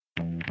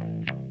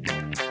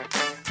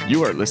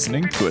You are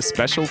listening to a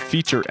special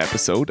feature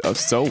episode of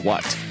So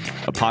What,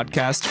 a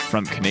podcast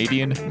from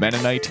Canadian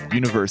Mennonite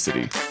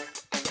University.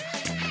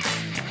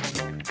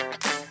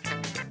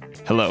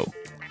 Hello,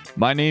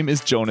 my name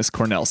is Jonas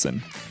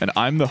Cornelson, and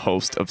I'm the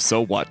host of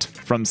So What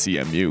from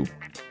CMU.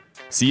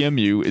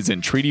 CMU is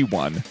in Treaty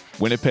 1,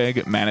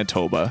 Winnipeg,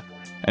 Manitoba,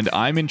 and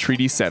I'm in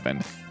Treaty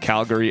 7,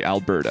 Calgary,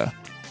 Alberta.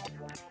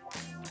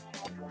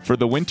 For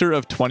the winter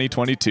of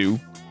 2022,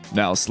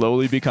 now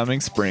slowly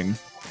becoming spring,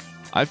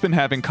 I've been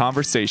having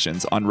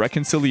conversations on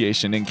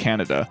reconciliation in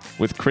Canada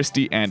with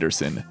Christy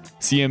Anderson,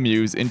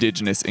 CMU's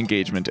Indigenous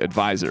Engagement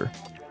Advisor.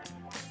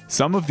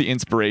 Some of the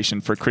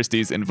inspiration for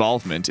Christy's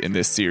involvement in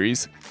this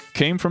series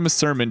came from a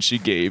sermon she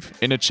gave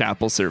in a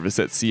chapel service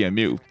at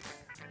CMU.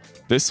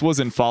 This was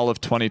in fall of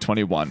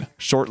 2021,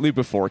 shortly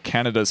before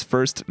Canada's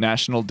first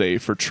National Day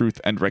for Truth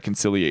and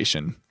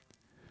Reconciliation.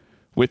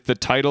 With the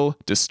title,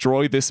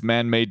 Destroy This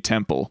Man-Made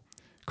Temple,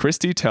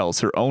 Christy tells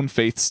her own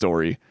faith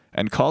story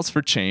and calls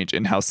for change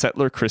in how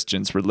settler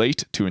Christians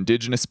relate to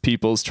Indigenous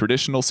peoples'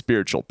 traditional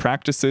spiritual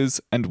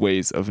practices and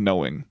ways of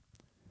knowing.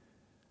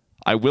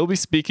 I will be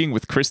speaking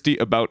with Christy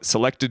about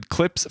selected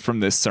clips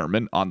from this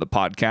sermon on the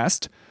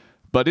podcast,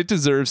 but it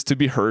deserves to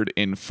be heard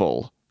in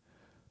full.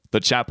 The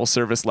chapel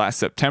service last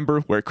September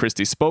where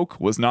Christy spoke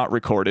was not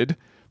recorded,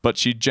 but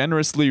she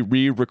generously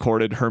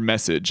re-recorded her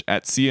message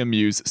at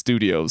CMU's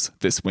studios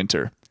this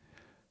winter.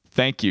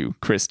 Thank you,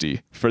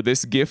 Christy, for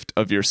this gift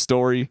of your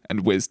story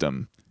and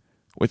wisdom.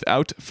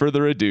 Without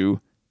further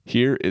ado,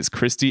 here is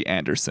Christy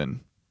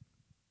Anderson.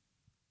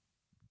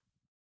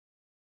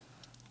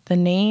 The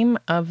name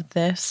of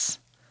this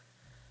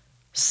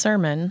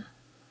sermon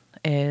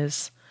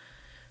is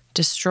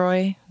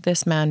Destroy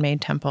This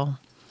Man-Made Temple.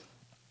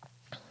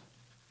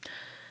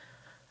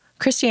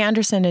 Christy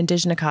Anderson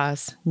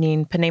Indigenous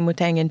nin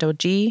Penemutang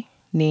Indoji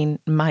nin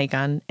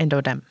Mahigan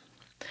Indodem.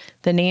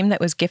 The name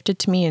that was gifted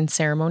to me in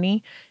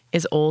ceremony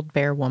is Old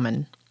Bear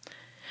Woman.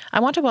 I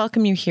want to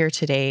welcome you here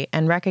today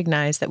and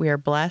recognize that we are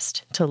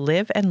blessed to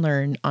live and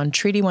learn on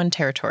Treaty 1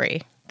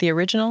 territory, the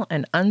original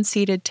and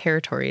unceded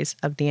territories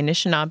of the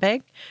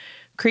Anishinaabe,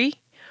 Cree,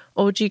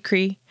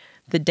 Oji-Cree,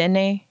 the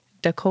Dene,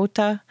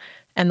 Dakota,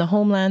 and the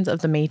homelands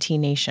of the Métis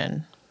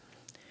Nation.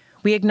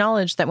 We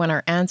acknowledge that when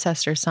our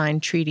ancestors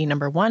signed Treaty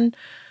Number 1,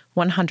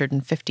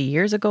 150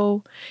 years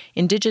ago,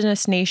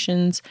 Indigenous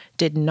nations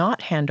did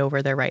not hand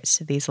over their rights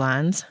to these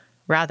lands.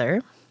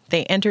 Rather,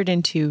 they entered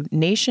into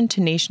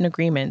nation-to-nation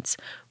agreements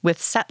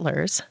with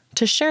settlers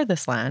to share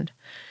this land,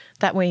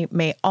 that we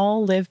may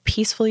all live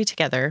peacefully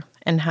together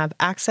and have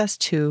access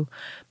to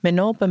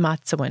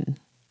Minobimatsiwin,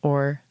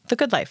 or the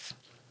good life.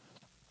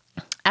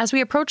 As we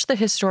approach the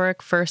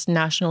historic first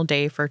National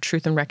Day for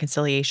Truth and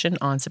Reconciliation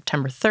on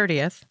September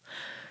 30th,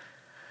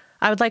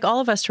 I would like all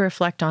of us to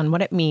reflect on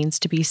what it means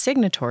to be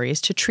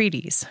signatories to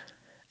treaties,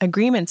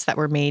 agreements that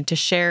were made to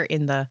share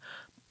in the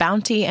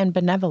bounty and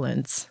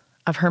benevolence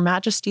of Her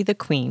Majesty the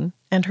Queen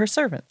and her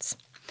servants.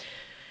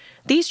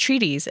 These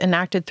treaties,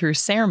 enacted through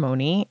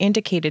ceremony,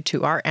 indicated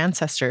to our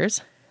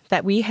ancestors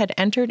that we had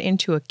entered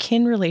into a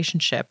kin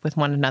relationship with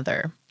one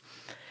another.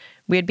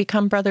 We had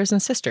become brothers and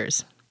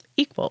sisters,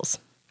 equals.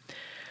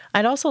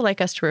 I'd also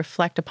like us to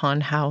reflect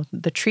upon how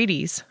the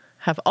treaties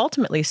have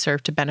ultimately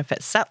served to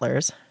benefit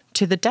settlers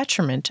to the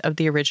detriment of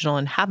the original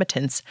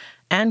inhabitants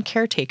and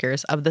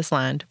caretakers of this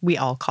land we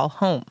all call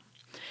home.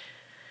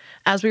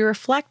 As we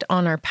reflect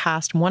on our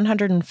past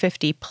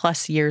 150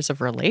 plus years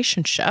of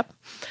relationship,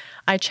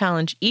 I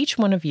challenge each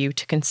one of you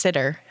to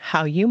consider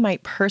how you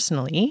might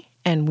personally,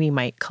 and we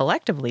might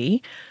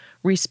collectively,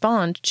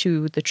 respond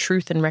to the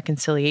Truth and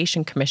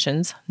Reconciliation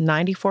Commission's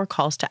 94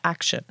 calls to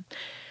action,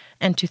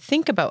 and to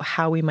think about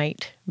how we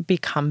might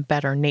become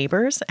better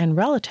neighbors and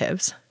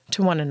relatives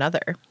to one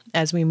another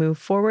as we move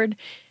forward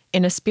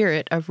in a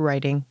spirit of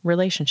righting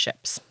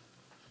relationships.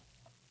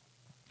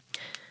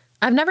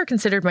 I've never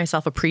considered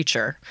myself a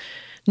preacher,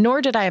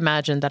 nor did I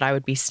imagine that I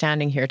would be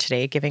standing here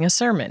today giving a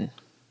sermon.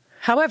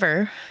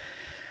 However,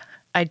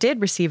 I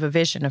did receive a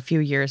vision a few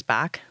years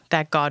back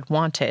that God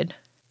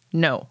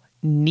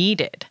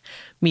needed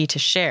me to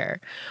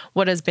share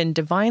what has been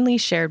divinely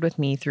shared with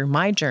me through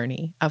my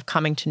journey of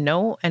coming to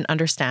know and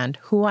understand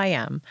who I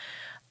am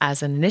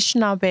as an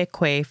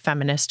Anishinaabe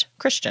feminist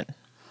Christian.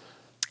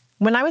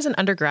 When I was an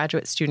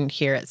undergraduate student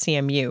here at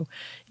CMU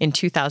in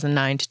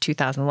 2009 to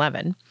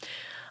 2011,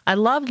 I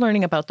loved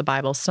learning about the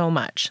Bible so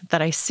much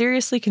that I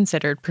seriously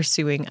considered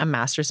pursuing a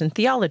master's in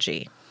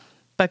theology,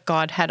 but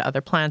God had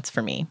other plans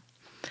for me.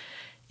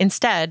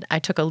 Instead, I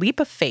took a leap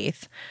of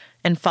faith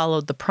and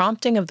followed the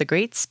prompting of the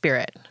Great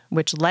Spirit,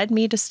 which led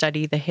me to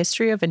study the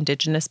history of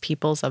Indigenous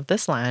peoples of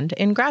this land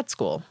in grad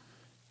school.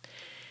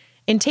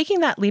 In taking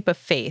that leap of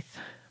faith,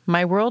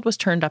 my world was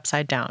turned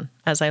upside down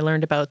as I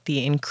learned about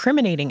the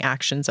incriminating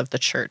actions of the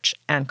church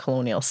and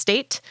colonial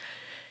state,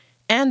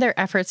 and their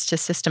efforts to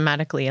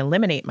systematically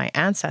eliminate my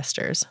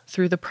ancestors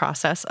through the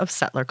process of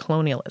settler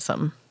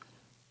colonialism.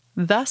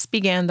 Thus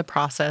began the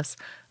process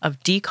of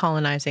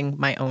decolonizing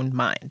my own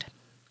mind.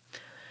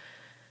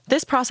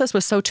 This process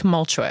was so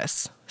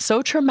tumultuous,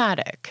 so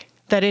traumatic,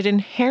 that it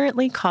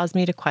inherently caused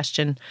me to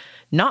question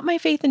not my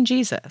faith in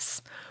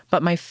Jesus,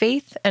 but my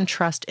faith and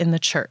trust in the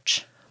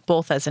church,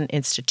 both as an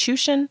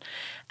institution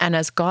and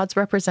as God's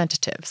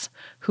representatives,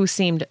 who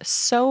seemed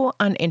so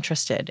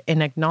uninterested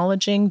in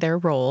acknowledging their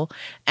role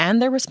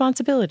and their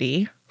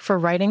responsibility for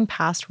righting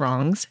past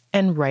wrongs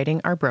and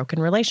righting our broken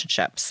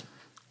relationships.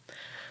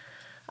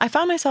 I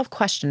found myself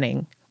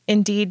questioning,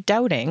 indeed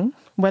doubting,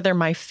 whether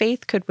my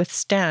faith could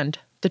withstand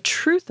the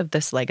truth of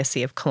this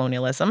legacy of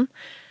colonialism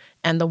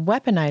and the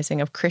weaponizing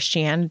of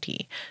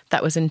Christianity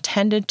that was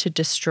intended to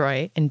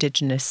destroy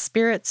Indigenous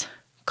spirits,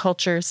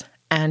 cultures,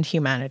 and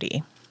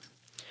humanity.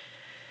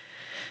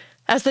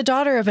 As the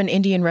daughter of an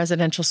Indian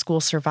residential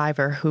school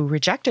survivor who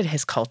rejected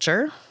his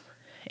culture,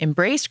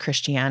 embraced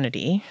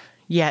Christianity,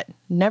 yet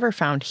never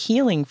found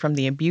healing from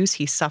the abuse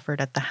he suffered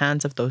at the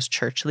hands of those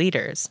church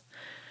leaders,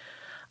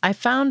 I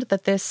found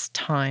that this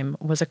time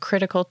was a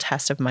critical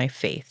test of my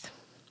faith.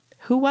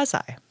 Who was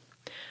I?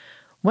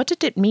 What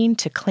did it mean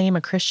to claim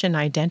a Christian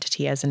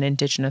identity as an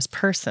Indigenous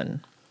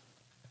person?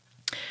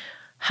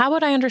 How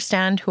would I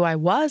understand who I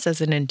was as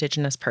an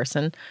Indigenous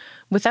person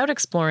without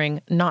exploring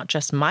not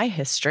just my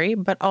history,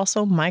 but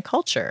also my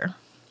culture?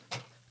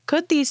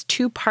 Could these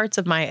two parts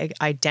of my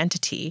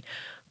identity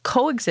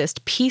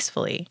coexist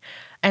peacefully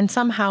and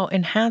somehow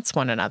enhance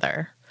one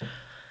another?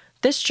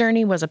 This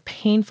journey was a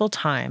painful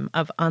time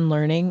of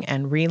unlearning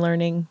and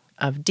relearning,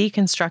 of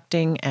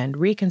deconstructing and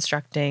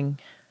reconstructing,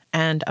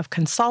 and of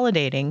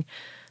consolidating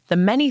the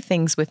many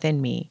things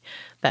within me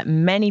that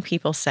many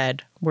people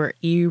said were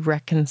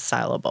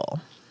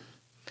irreconcilable.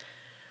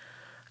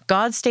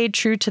 God stayed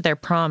true to their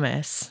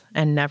promise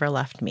and never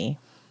left me,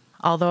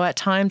 although at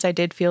times I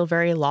did feel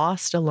very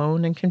lost,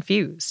 alone, and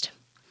confused.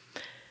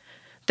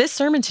 This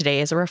sermon today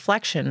is a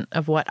reflection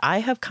of what I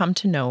have come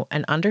to know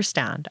and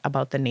understand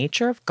about the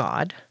nature of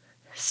God,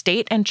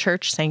 state and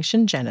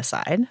church-sanctioned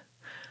genocide,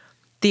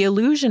 the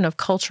illusion of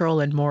cultural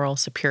and moral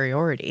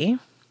superiority,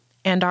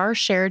 and our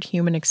shared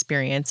human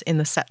experience in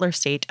the settler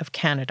state of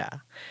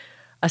Canada,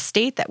 a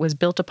state that was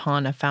built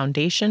upon a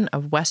foundation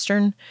of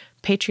Western,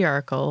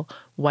 patriarchal,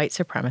 white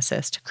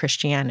supremacist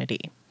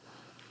Christianity.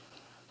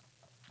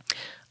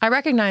 I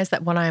recognize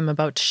that what I am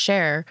about to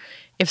share,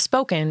 if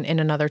spoken in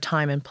another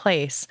time and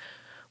place,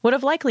 would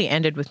have likely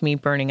ended with me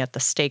burning at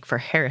the stake for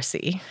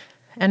heresy.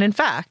 And in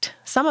fact,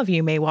 some of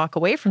you may walk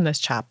away from this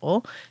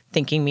chapel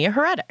thinking me a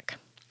heretic.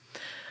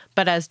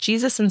 But as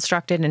Jesus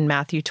instructed in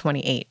Matthew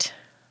 28,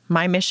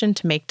 my mission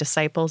to make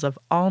disciples of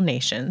all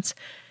nations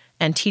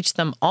and teach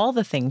them all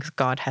the things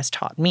God has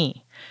taught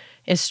me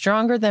is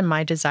stronger than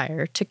my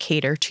desire to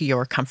cater to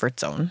your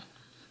comfort zone.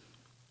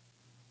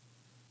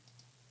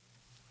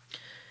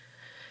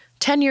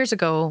 10 years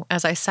ago,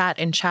 as I sat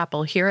in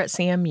chapel here at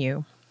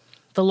CMU,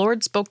 the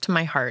Lord spoke to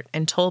my heart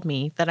and told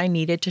me that I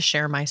needed to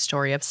share my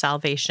story of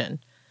salvation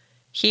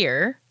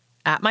here,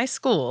 at my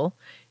school,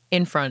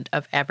 in front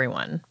of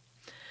everyone.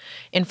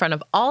 In front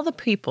of all the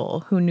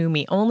people who knew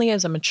me only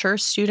as a mature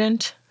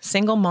student,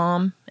 single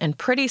mom, and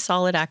pretty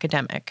solid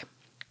academic,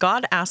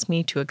 God asked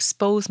me to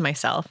expose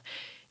myself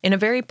in a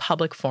very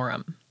public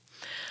forum.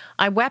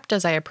 I wept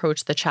as I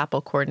approached the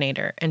chapel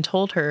coordinator and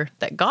told her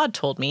that God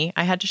told me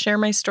I had to share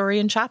my story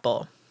in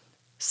chapel.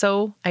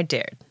 So I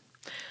dared.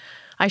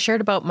 I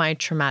shared about my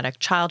traumatic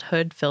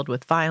childhood filled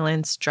with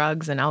violence,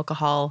 drugs, and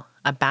alcohol,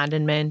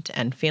 abandonment,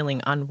 and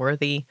feeling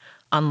unworthy,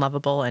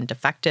 unlovable, and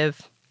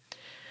defective.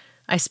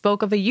 I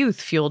spoke of a youth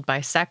fueled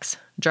by sex,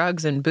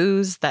 drugs, and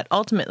booze that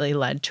ultimately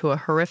led to a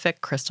horrific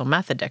crystal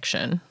meth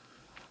addiction.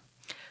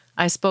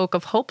 I spoke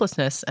of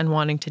hopelessness and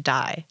wanting to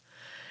die.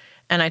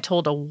 And I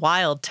told a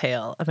wild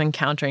tale of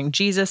encountering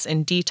Jesus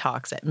in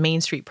detox at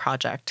Main Street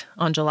Project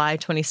on July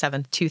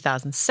 27,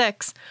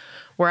 2006,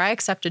 where I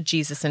accepted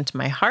Jesus into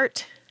my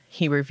heart,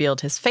 he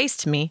revealed his face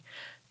to me,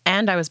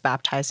 and I was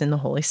baptized in the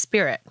Holy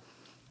Spirit.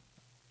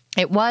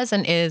 It was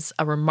and is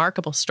a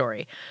remarkable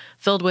story,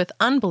 filled with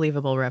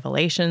unbelievable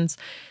revelations,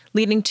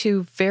 leading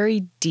to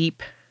very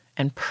deep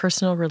and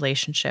personal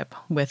relationship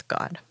with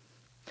God.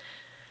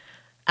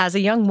 As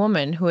a young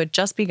woman who had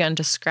just begun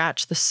to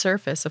scratch the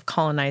surface of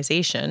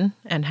colonization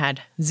and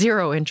had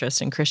zero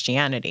interest in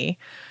Christianity,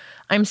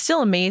 I'm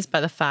still amazed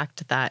by the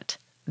fact that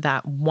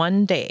that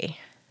one day,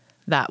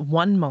 that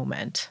one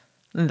moment,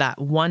 that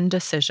one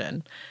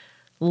decision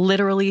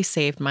literally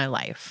saved my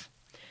life.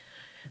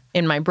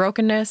 In my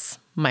brokenness,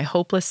 my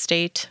hopeless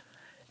state,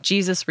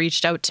 Jesus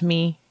reached out to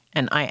me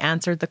and I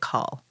answered the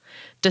call.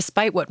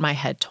 Despite what my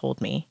head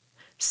told me,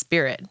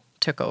 Spirit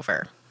took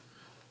over.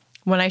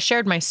 When I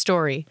shared my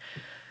story,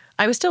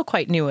 I was still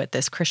quite new at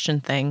this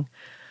Christian thing,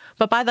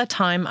 but by the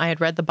time I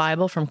had read the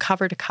Bible from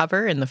cover to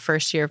cover in the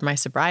first year of my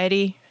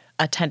sobriety,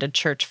 attended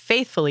church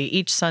faithfully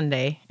each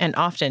Sunday and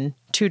often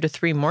 2 to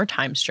 3 more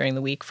times during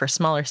the week for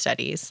smaller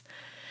studies,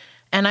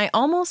 and I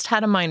almost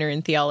had a minor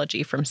in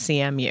theology from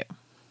CMU.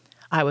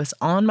 I was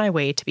on my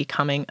way to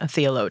becoming a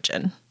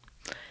theologian.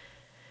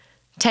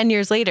 10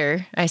 years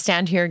later, I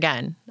stand here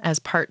again as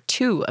part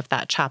 2 of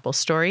that chapel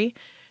story,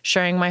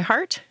 sharing my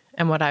heart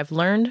and what I've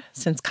learned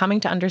since coming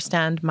to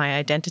understand my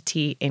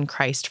identity in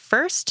Christ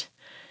first,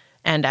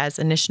 and as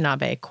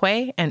Anishinaabe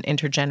Kwe and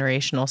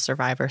intergenerational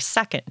survivor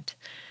second.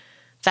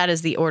 That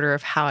is the order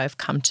of how I've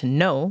come to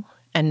know,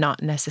 and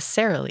not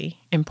necessarily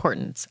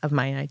importance of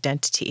my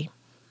identity.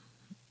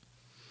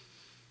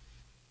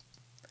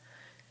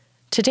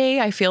 Today,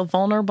 I feel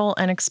vulnerable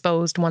and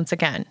exposed once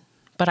again,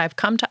 but I've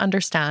come to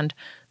understand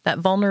that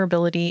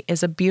vulnerability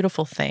is a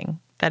beautiful thing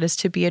that is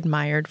to be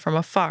admired from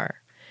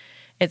afar.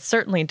 It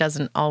certainly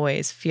doesn't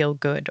always feel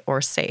good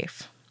or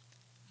safe,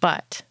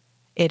 but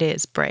it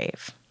is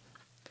brave.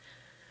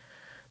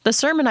 The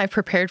sermon I've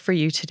prepared for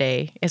you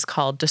today is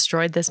called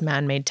Destroyed This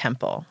Man-Made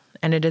Temple,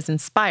 and it is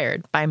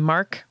inspired by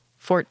Mark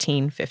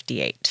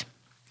 14:58.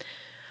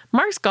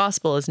 Mark's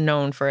gospel is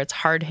known for its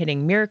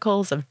hard-hitting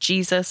miracles of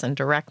Jesus and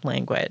direct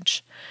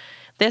language.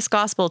 This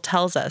gospel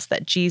tells us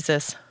that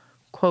Jesus,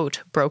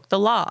 quote, broke the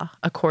law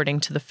according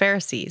to the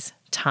Pharisees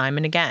time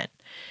and again.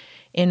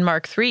 In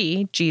Mark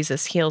 3,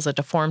 Jesus heals a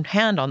deformed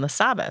hand on the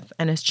Sabbath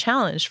and is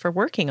challenged for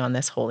working on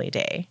this holy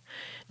day.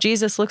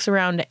 Jesus looks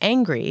around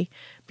angry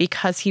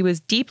because he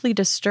was deeply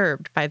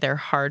disturbed by their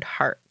hard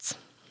hearts.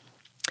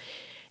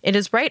 It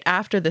is right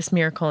after this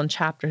miracle in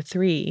chapter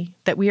 3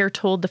 that we are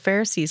told the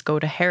Pharisees go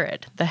to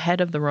Herod, the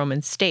head of the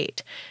Roman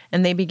state,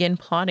 and they begin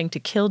plotting to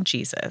kill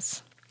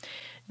Jesus.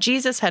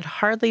 Jesus had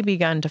hardly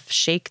begun to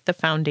shake the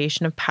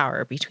foundation of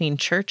power between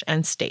church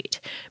and state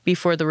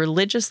before the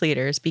religious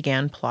leaders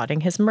began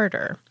plotting his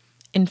murder.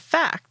 In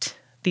fact,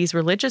 these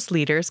religious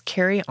leaders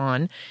carry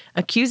on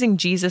accusing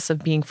Jesus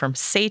of being from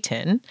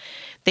Satan.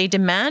 They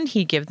demand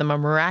he give them a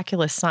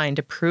miraculous sign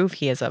to prove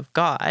he is of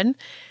God,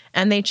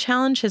 and they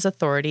challenge his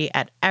authority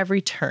at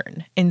every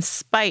turn, in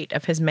spite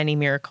of his many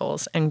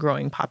miracles and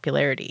growing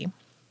popularity.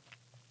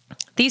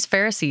 These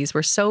Pharisees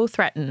were so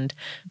threatened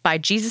by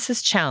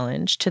Jesus'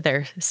 challenge to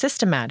their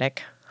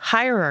systematic,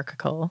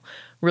 hierarchical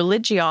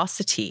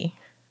religiosity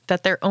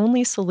that their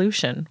only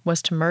solution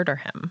was to murder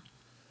him.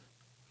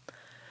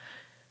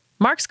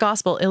 Mark's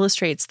gospel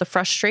illustrates the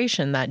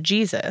frustration that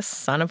Jesus,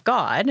 Son of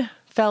God,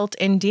 felt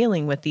in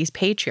dealing with these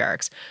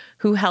patriarchs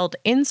who held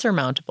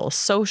insurmountable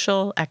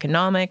social,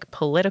 economic,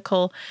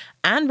 political,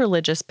 and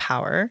religious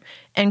power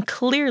and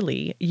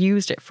clearly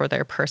used it for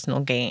their personal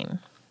gain.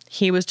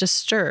 He was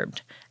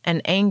disturbed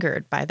and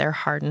angered by their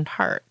hardened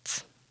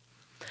hearts.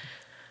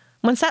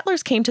 When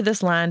settlers came to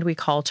this land we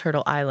call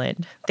Turtle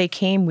Island, they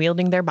came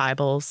wielding their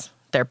Bibles,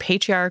 their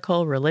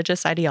patriarchal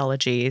religious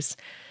ideologies,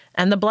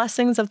 and the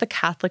blessings of the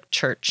Catholic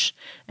Church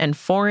and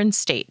foreign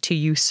state to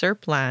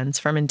usurp lands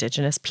from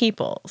Indigenous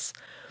peoples.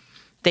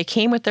 They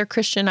came with their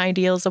Christian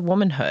ideals of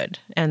womanhood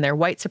and their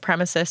white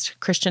supremacist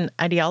Christian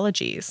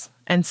ideologies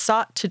and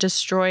sought to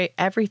destroy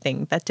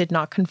everything that did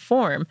not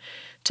conform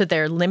to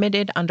their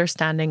limited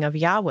understanding of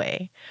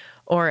Yahweh,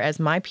 or as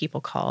my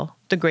people call,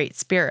 the Great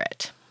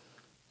Spirit.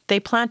 They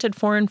planted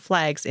foreign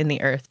flags in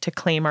the earth to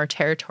claim our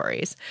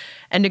territories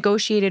and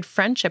negotiated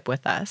friendship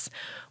with us,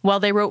 while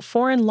they wrote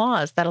foreign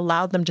laws that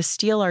allowed them to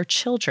steal our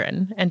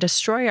children and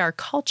destroy our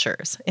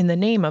cultures in the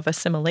name of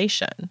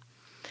assimilation.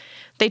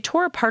 They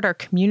tore apart our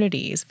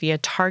communities via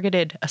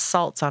targeted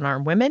assaults on our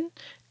women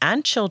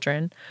and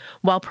children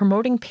while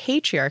promoting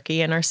patriarchy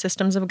in our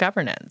systems of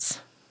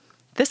governance.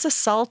 This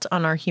assault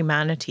on our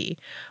humanity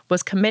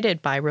was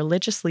committed by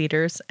religious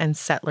leaders and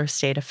settler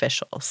state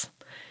officials.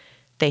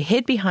 They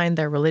hid behind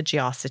their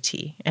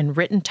religiosity and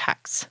written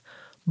texts,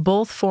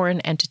 both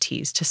foreign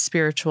entities to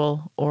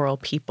spiritual oral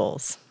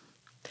peoples.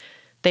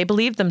 They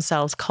believed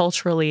themselves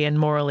culturally and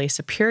morally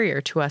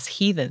superior to us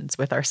heathens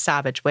with our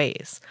savage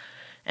ways,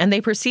 and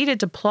they proceeded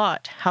to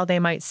plot how they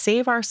might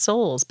save our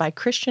souls by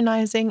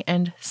Christianizing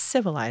and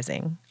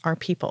civilizing our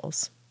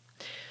peoples.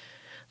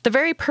 The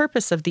very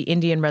purpose of the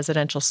Indian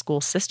residential school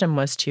system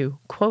was to,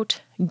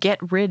 quote, get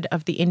rid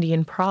of the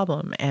Indian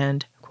problem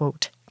and,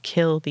 quote,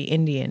 kill the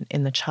Indian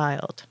in the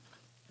child.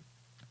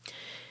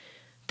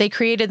 They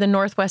created the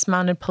Northwest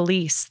Mounted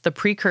Police, the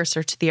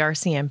precursor to the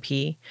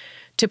RCMP,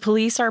 to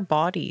police our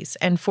bodies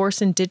and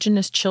force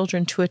Indigenous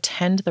children to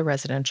attend the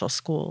residential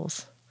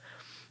schools.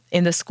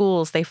 In the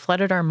schools, they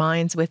flooded our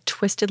minds with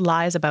twisted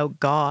lies about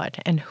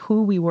God and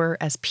who we were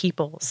as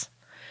peoples.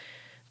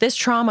 This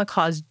trauma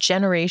caused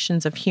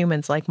generations of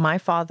humans like my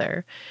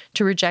father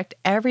to reject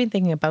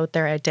everything about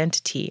their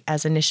identity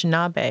as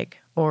Anishinaabe,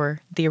 or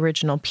the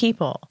original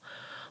people,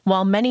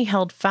 while many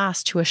held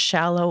fast to a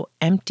shallow,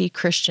 empty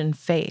Christian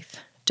faith,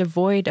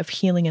 devoid of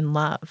healing and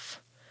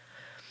love.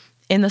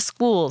 In the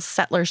schools,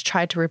 settlers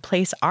tried to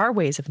replace our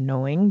ways of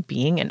knowing,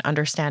 being, and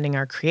understanding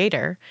our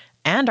Creator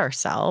and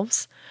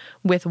ourselves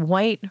with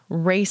white,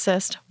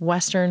 racist,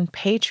 Western,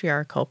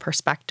 patriarchal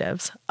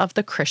perspectives of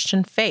the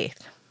Christian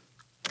faith.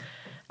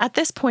 At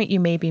this point, you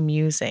may be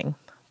musing,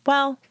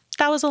 well,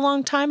 that was a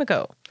long time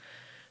ago.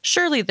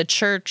 Surely the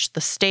church,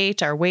 the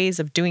state, our ways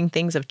of doing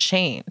things have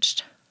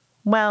changed.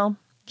 Well,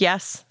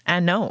 yes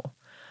and no.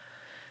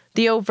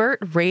 The overt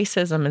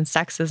racism and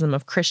sexism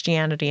of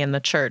Christianity and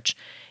the church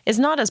is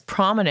not as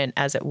prominent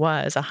as it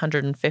was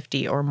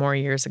 150 or more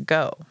years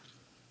ago.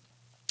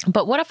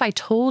 But what if I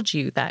told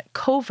you that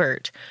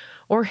covert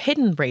or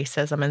hidden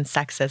racism and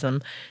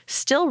sexism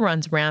still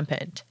runs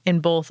rampant in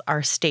both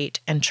our state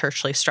and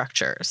churchly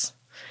structures?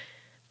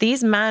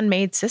 These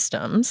man-made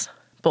systems,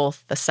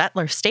 both the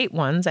settler state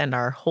ones and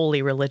our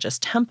holy religious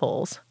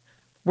temples,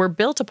 were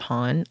built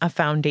upon a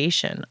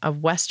foundation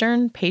of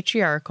Western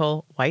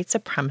patriarchal white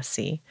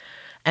supremacy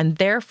and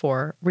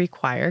therefore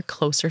require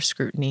closer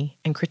scrutiny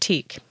and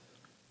critique.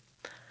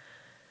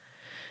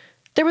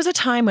 There was a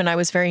time when I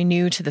was very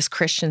new to this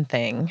Christian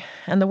thing,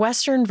 and the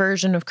Western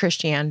version of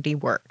Christianity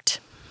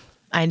worked.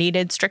 I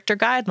needed stricter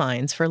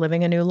guidelines for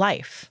living a new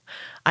life.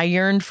 I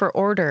yearned for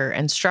order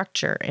and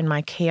structure in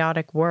my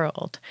chaotic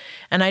world,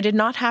 and I did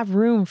not have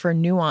room for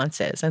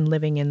nuances and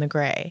living in the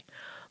gray.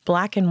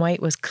 Black and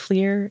white was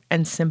clear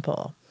and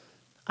simple.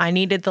 I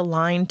needed the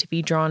line to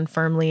be drawn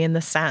firmly in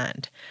the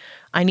sand.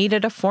 I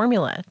needed a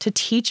formula to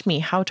teach me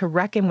how to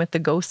reckon with the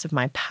ghosts of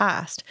my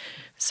past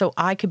so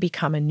I could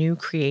become a new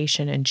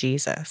creation in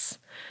Jesus.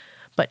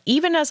 But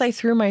even as I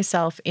threw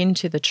myself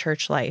into the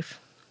church life,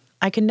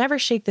 I could never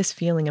shake this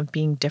feeling of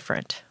being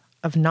different,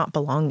 of not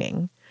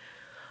belonging.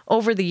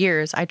 Over the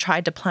years, I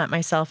tried to plant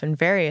myself in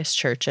various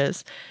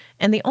churches,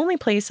 and the only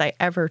place I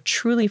ever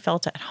truly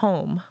felt at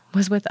home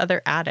was with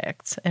other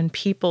addicts and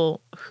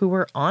people who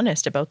were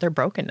honest about their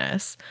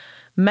brokenness,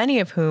 many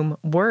of whom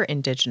were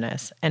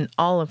Indigenous and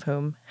all of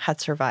whom had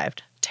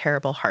survived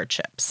terrible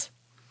hardships.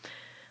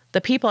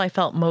 The people I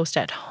felt most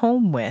at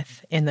home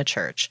with in the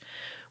church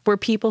were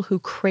people who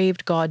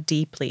craved God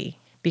deeply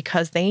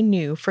because they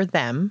knew for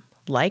them,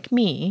 like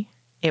me,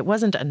 it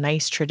wasn't a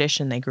nice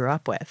tradition they grew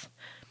up with.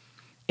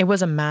 It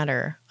was a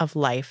matter of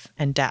life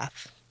and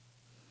death.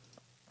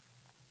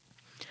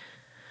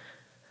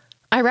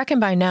 I reckon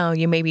by now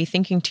you may be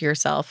thinking to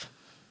yourself,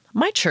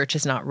 my church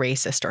is not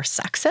racist or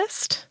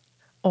sexist.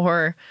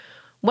 Or,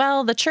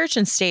 well, the church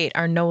and state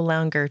are no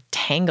longer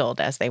tangled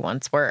as they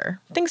once were.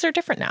 Things are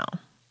different now.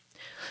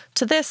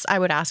 To this, I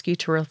would ask you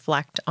to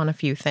reflect on a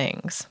few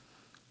things.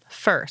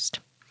 First,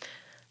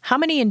 how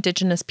many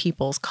Indigenous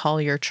peoples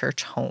call your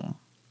church home?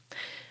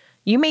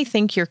 You may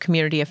think your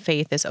community of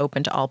faith is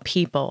open to all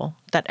people,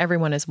 that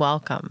everyone is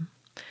welcome.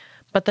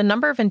 But the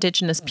number of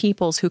Indigenous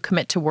peoples who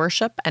commit to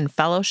worship and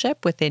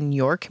fellowship within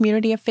your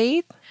community of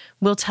faith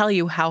will tell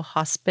you how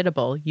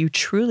hospitable you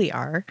truly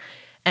are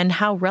and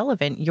how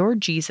relevant your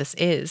Jesus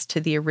is to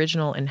the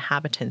original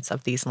inhabitants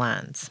of these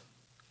lands.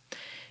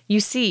 You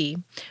see,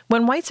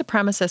 when white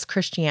supremacist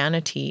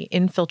Christianity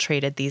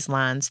infiltrated these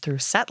lands through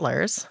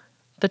settlers,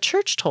 the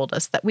church told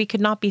us that we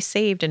could not be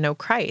saved and know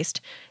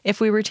Christ if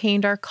we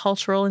retained our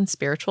cultural and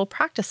spiritual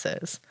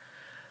practices.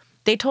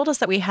 They told us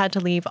that we had to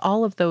leave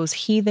all of those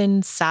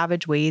heathen,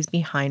 savage ways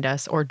behind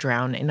us or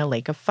drown in a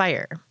lake of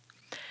fire.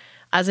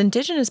 As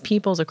Indigenous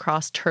peoples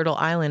across Turtle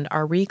Island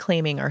are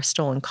reclaiming our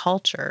stolen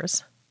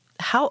cultures,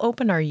 how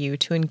open are you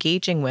to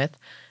engaging with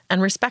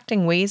and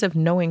respecting ways of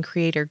knowing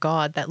Creator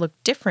God that look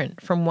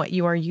different from what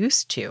you are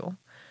used to?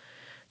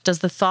 Does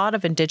the thought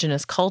of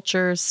Indigenous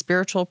cultures,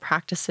 spiritual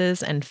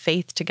practices, and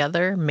faith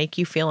together make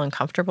you feel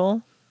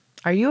uncomfortable?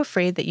 Are you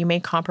afraid that you may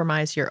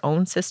compromise your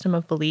own system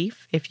of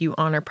belief if you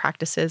honor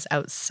practices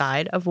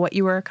outside of what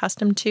you are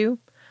accustomed to?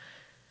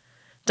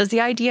 Does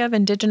the idea of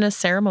Indigenous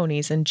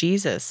ceremonies and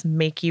Jesus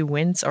make you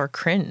wince or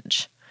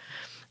cringe?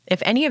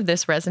 If any of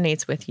this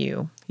resonates with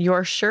you,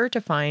 you're sure to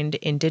find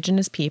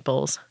Indigenous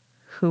peoples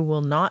who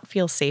will not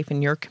feel safe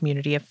in your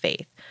community of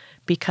faith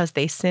because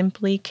they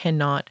simply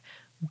cannot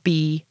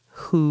be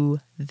who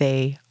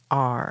they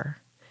are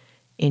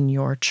in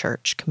your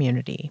church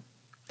community.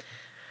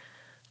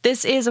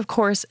 This is, of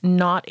course,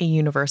 not a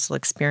universal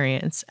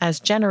experience, as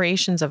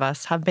generations of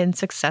us have been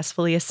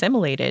successfully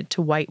assimilated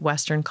to white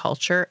Western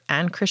culture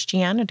and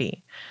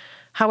Christianity.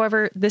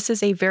 However, this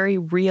is a very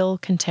real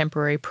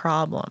contemporary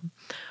problem,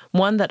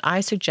 one that I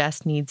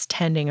suggest needs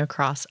tending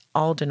across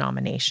all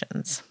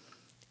denominations.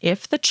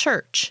 If the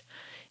church,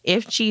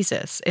 if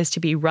Jesus is to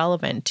be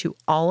relevant to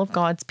all of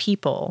God's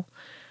people,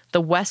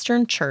 the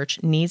Western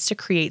church needs to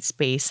create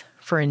space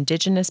for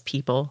Indigenous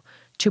people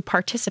to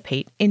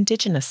participate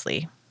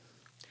indigenously.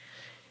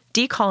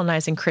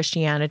 Decolonizing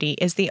Christianity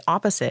is the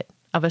opposite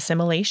of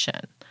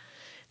assimilation.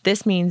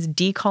 This means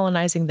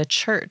decolonizing the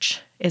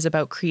church is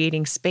about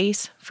creating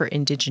space for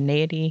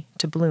indigeneity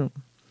to bloom.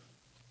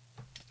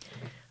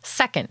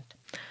 Second,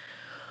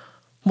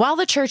 while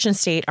the church and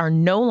state are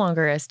no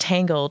longer as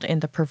tangled in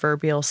the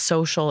proverbial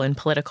social and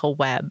political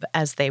web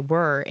as they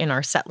were in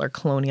our settler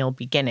colonial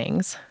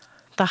beginnings,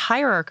 the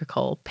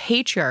hierarchical,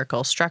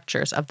 patriarchal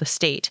structures of the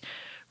state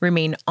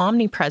remain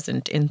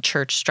omnipresent in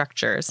church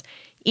structures,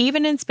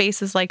 even in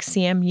spaces like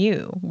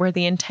CMU, where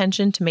the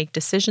intention to make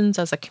decisions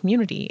as a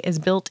community is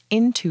built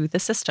into the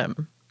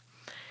system.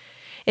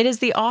 It is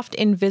the oft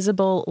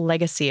invisible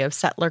legacy of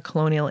settler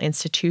colonial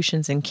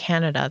institutions in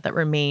Canada that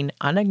remain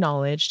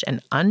unacknowledged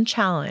and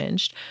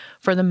unchallenged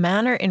for the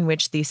manner in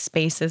which these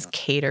spaces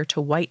cater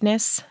to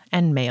whiteness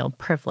and male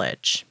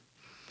privilege.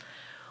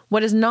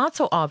 What is not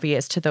so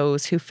obvious to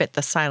those who fit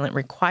the silent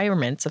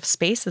requirements of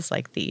spaces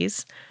like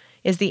these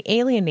is the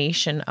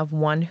alienation of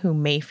one who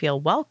may feel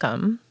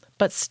welcome,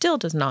 but still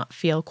does not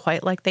feel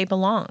quite like they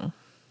belong.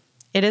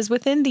 It is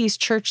within these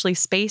churchly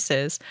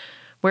spaces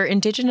where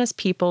Indigenous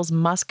peoples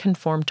must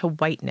conform to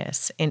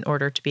whiteness in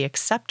order to be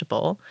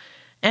acceptable,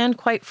 and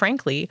quite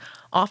frankly,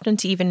 often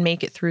to even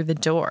make it through the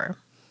door.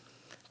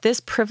 This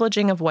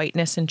privileging of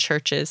whiteness in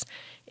churches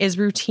is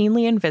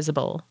routinely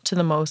invisible to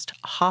the most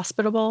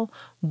hospitable,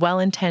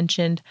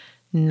 well-intentioned,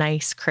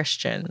 nice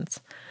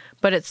Christians.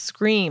 But it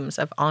screams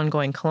of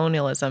ongoing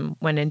colonialism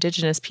when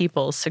Indigenous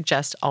peoples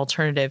suggest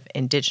alternative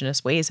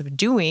Indigenous ways of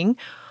doing,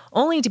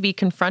 only to be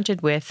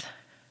confronted with,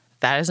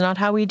 "That is not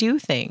how we do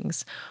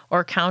things,"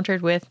 or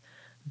countered with,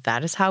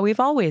 "That is how we've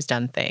always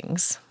done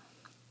things."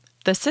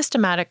 The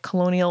systematic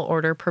colonial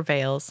order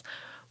prevails.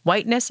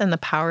 Whiteness and the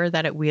power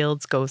that it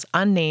wields goes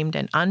unnamed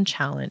and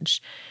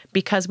unchallenged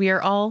because we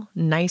are all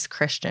nice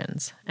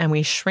Christians and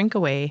we shrink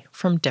away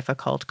from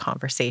difficult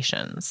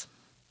conversations.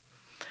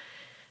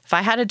 If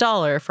I had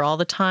 $1 for all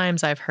the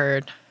times I've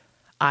heard,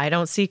 "I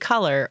don't see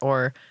color,"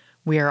 or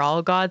 "We are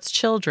all God's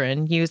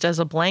children," used as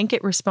a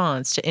blanket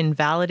response to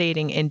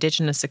invalidating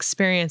Indigenous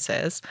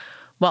experiences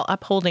while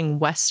upholding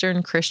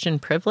Western Christian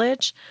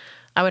privilege,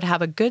 I would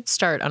have a good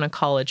start on a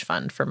college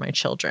fund for my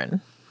children.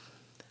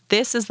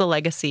 This is the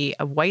legacy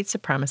of white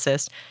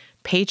supremacist,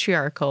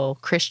 patriarchal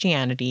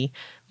Christianity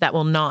that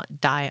will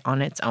not die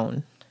on its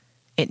own.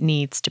 It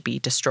needs to be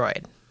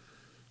destroyed.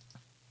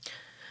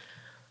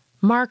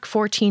 Mark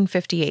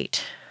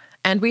 14:58.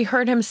 And we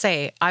heard him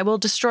say, "I will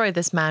destroy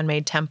this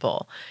man-made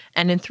temple,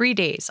 and in 3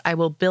 days I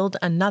will build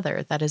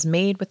another that is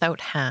made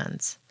without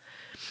hands."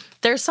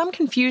 There's some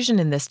confusion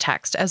in this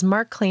text as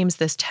Mark claims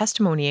this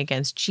testimony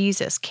against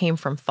Jesus came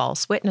from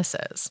false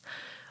witnesses.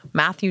 In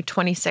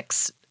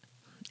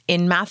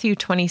Matthew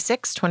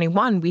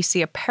 26:21, we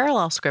see a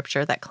parallel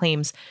scripture that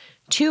claims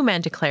 2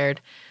 men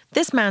declared,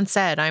 "This man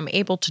said, I am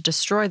able to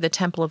destroy the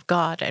temple of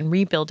God and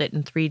rebuild it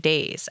in 3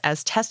 days,"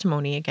 as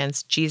testimony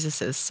against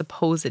Jesus'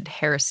 supposed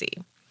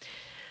heresy.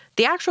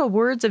 The actual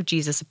words of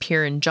Jesus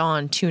appear in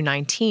John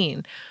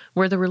 2:19,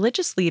 where the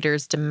religious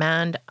leaders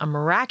demand a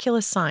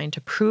miraculous sign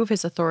to prove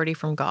his authority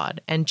from God,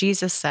 and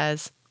Jesus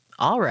says,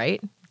 "All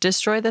right,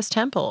 destroy this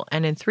temple,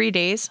 and in 3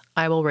 days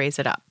I will raise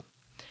it up."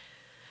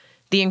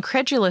 The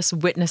incredulous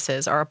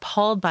witnesses are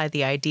appalled by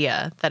the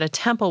idea that a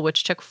temple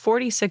which took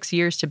 46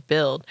 years to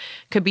build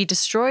could be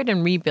destroyed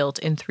and rebuilt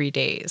in 3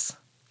 days.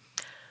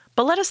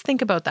 But let us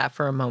think about that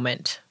for a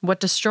moment, what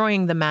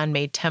destroying the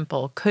man-made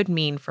temple could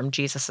mean from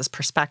Jesus'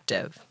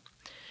 perspective.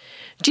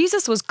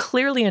 Jesus was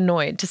clearly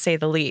annoyed, to say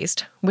the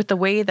least, with the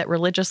way that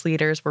religious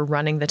leaders were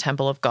running the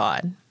temple of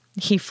God.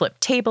 He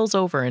flipped tables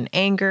over in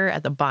anger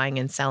at the buying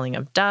and selling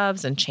of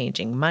doves and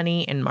changing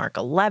money in Mark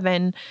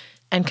 11,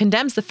 and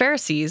condemns the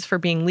Pharisees for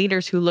being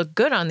leaders who look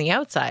good on the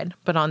outside,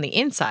 but on the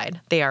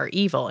inside, they are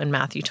evil in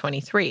Matthew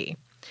 23.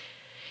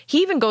 He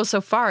even goes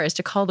so far as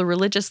to call the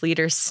religious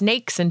leaders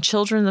snakes and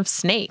children of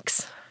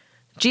snakes.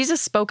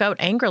 Jesus spoke out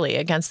angrily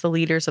against the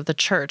leaders of the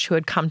church who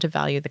had come to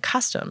value the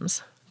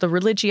customs, the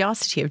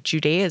religiosity of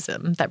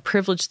Judaism that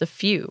privileged the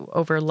few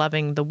over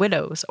loving the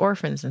widows,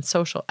 orphans, and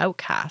social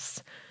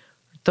outcasts,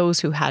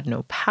 those who had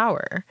no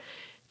power,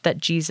 that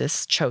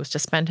Jesus chose to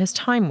spend his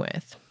time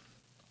with.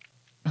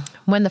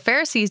 When the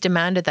Pharisees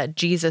demanded that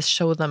Jesus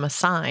show them a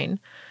sign,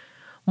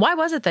 why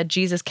was it that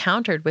Jesus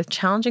countered with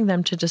challenging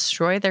them to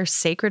destroy their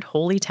sacred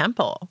holy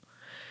temple?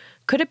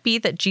 Could it be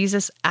that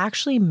Jesus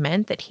actually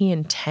meant that he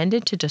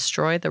intended to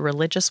destroy the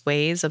religious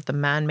ways of the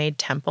man-made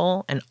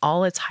temple and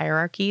all its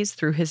hierarchies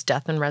through his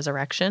death and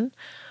resurrection,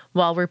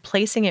 while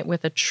replacing it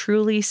with a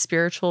truly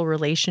spiritual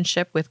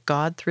relationship with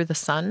God through the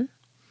Son?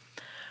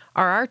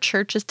 Are our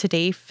churches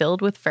today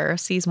filled with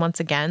Pharisees once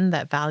again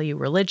that value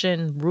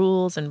religion,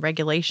 rules, and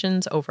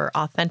regulations over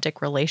authentic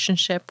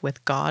relationship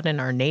with God and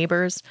our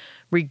neighbors,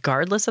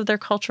 regardless of their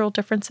cultural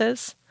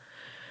differences?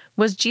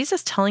 Was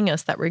Jesus telling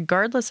us that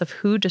regardless of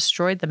who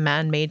destroyed the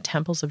man-made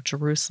temples of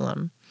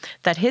Jerusalem,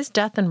 that his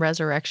death and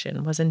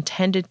resurrection was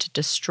intended to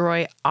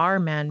destroy our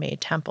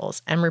man-made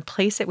temples and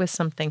replace it with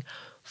something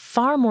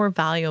far more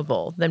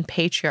valuable than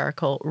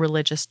patriarchal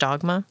religious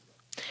dogma?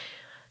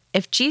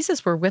 If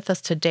Jesus were with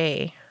us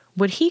today,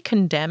 would he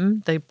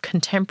condemn the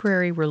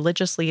contemporary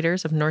religious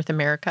leaders of North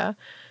America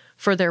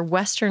for their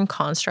Western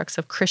constructs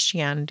of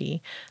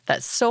Christianity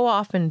that so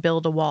often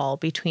build a wall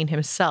between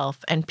himself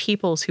and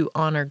peoples who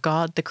honor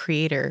God the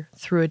Creator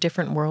through a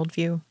different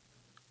worldview?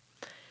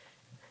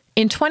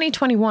 In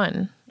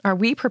 2021, are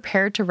we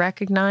prepared to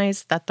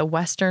recognize that the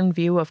Western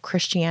view of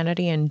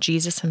Christianity and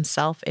Jesus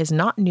himself is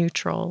not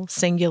neutral,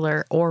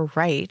 singular, or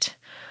right,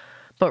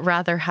 but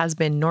rather has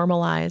been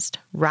normalized,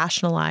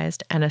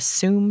 rationalized, and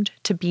assumed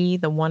to be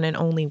the one and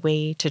only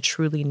way to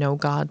truly know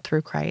God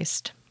through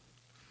Christ?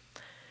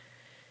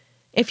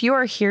 If you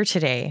are here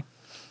today,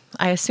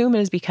 I assume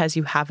it is because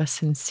you have a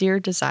sincere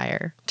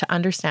desire to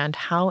understand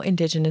how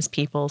Indigenous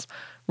peoples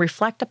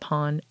reflect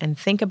upon and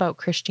think about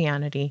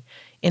Christianity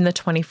in the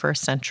 21st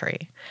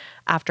century,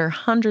 after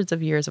hundreds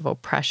of years of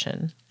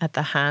oppression at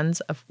the hands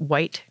of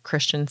white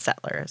Christian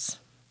settlers.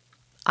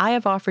 I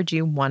have offered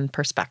you one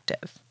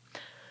perspective: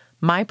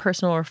 my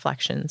personal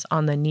reflections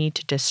on the need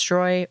to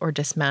destroy or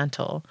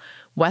dismantle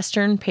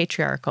Western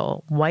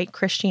patriarchal white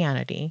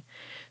Christianity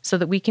so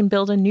that we can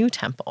build a new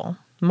temple,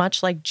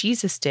 much like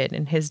Jesus did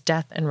in his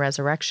death and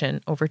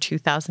resurrection over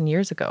 2,000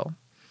 years ago.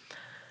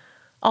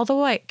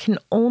 Although I can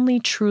only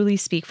truly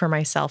speak for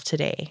myself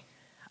today,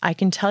 I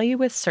can tell you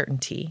with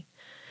certainty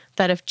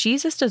that if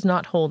Jesus does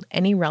not hold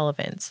any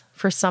relevance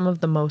for some of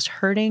the most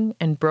hurting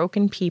and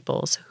broken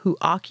peoples who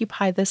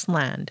occupy this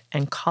land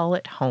and call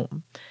it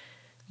home,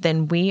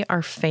 then we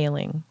are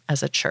failing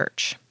as a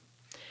church.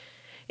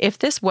 If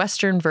this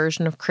Western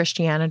version of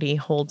Christianity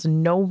holds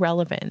no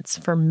relevance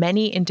for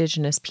many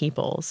Indigenous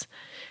peoples,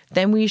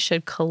 then we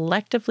should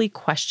collectively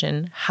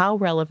question how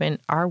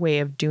relevant our way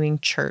of doing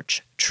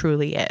church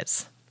truly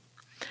is.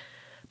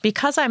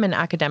 Because I'm an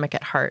academic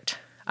at heart,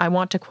 I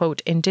want to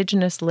quote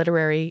Indigenous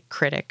literary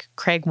critic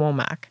Craig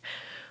Womack,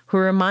 who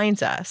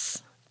reminds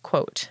us,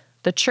 quote,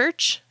 "The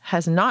church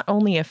has not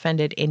only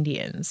offended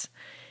Indians,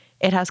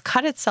 it has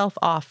cut itself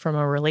off from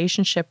a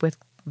relationship with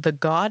the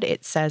God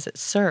it says it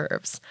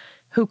serves,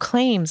 who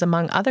claims,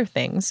 among other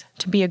things,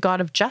 to be a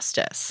God of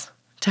justice,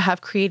 to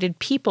have created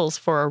peoples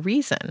for a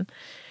reason,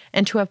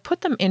 and to have put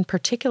them in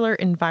particular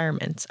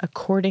environments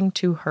according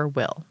to her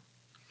will.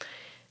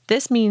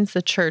 This means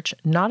the church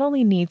not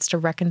only needs to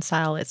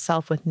reconcile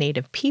itself with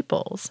native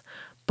peoples,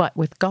 but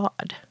with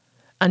God.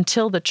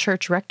 Until the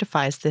church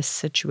rectifies this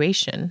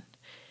situation,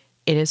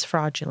 it is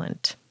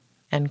fraudulent."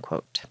 End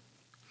quote.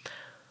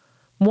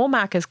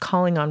 Womack is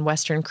calling on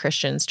Western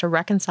Christians to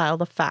reconcile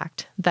the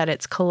fact that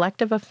its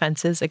collective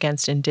offenses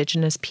against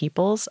Indigenous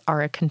peoples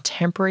are a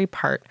contemporary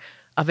part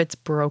of its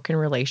broken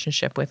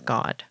relationship with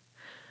God.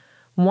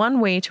 One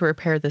way to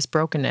repair this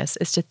brokenness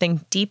is to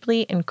think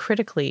deeply and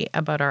critically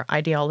about our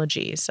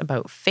ideologies,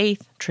 about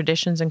faith,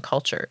 traditions, and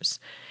cultures,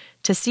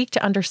 to seek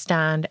to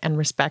understand and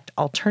respect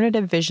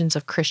alternative visions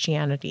of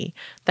Christianity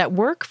that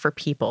work for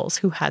peoples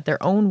who had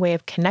their own way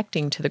of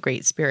connecting to the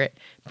Great Spirit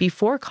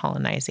before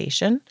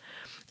colonization,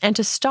 and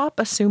to stop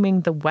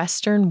assuming the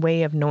Western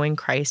way of knowing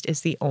Christ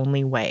is the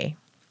only way.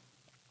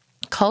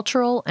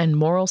 Cultural and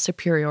moral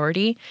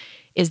superiority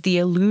is the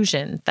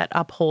illusion that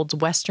upholds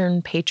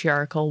Western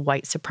patriarchal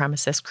white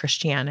supremacist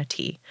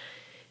Christianity.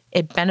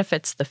 It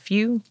benefits the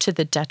few to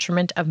the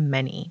detriment of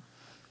many.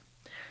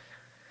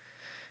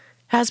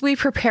 As we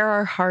prepare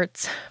our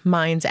hearts,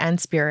 minds, and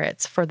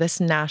spirits for this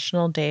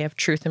National Day of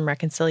Truth and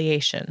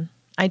Reconciliation,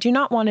 I do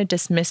not want to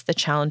dismiss the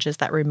challenges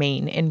that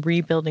remain in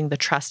rebuilding the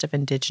trust of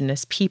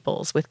Indigenous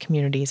peoples with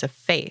communities of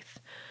faith.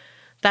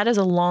 That is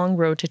a long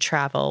road to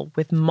travel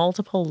with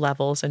multiple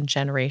levels and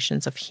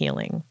generations of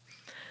healing.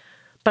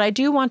 But I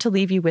do want to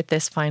leave you with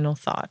this final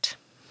thought.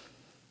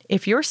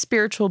 If your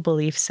spiritual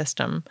belief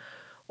system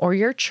or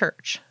your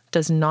church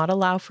does not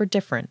allow for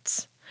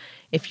difference,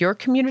 if your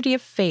community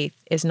of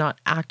faith is not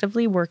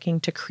actively working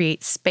to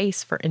create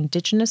space for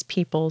Indigenous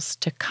peoples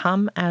to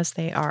come as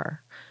they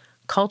are,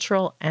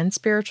 cultural and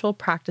spiritual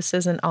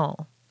practices and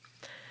all,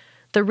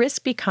 the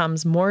risk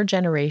becomes more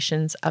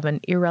generations of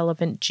an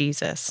irrelevant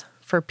Jesus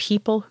for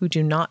people who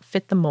do not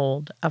fit the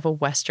mold of a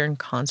Western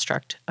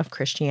construct of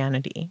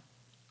Christianity.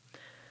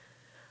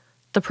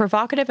 The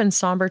provocative and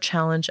somber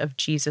challenge of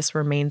Jesus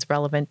remains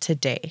relevant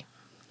today.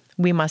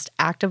 We must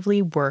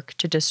actively work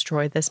to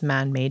destroy this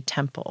man-made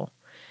temple.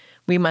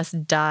 We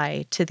must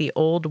die to the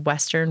old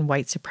Western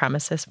white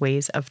supremacist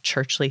ways of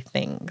churchly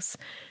things,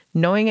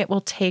 knowing it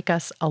will take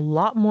us a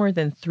lot more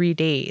than 3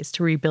 days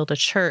to rebuild a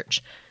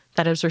church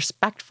that is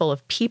respectful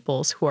of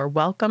peoples who are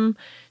welcome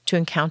to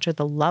encounter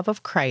the love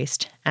of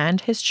Christ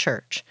and his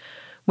church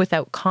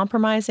without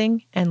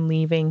compromising and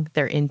leaving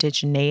their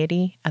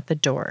indigeneity at the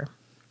door.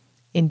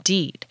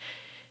 Indeed,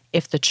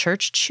 if the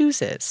church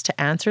chooses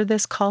to answer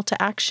this call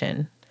to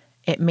action,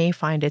 it may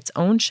find its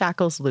own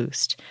shackles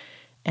loosed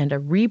and a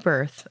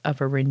rebirth of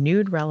a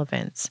renewed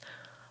relevance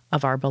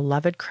of our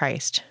beloved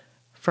Christ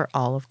for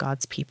all of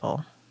God's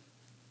people.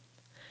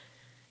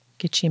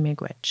 Gitchi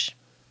Miigwech.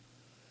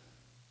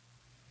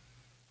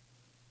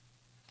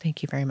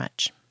 Thank you very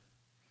much.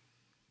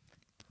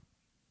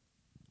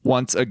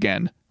 Once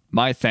again,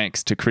 my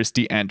thanks to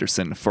Christy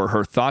Anderson for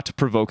her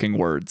thought-provoking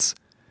words.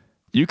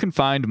 You can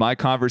find my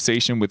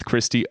conversation with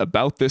Christy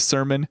about this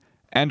sermon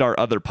and our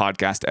other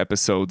podcast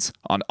episodes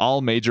on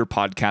all major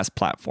podcast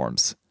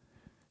platforms.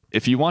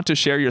 If you want to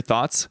share your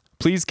thoughts,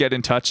 please get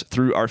in touch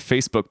through our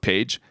Facebook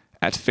page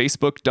at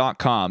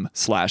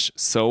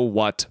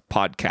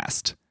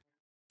facebook.com/sowhatpodcast.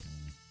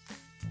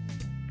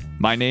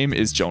 My name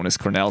is Jonas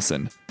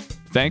Cornelsen.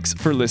 Thanks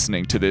for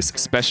listening to this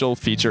special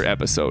feature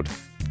episode.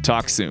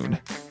 Talk soon.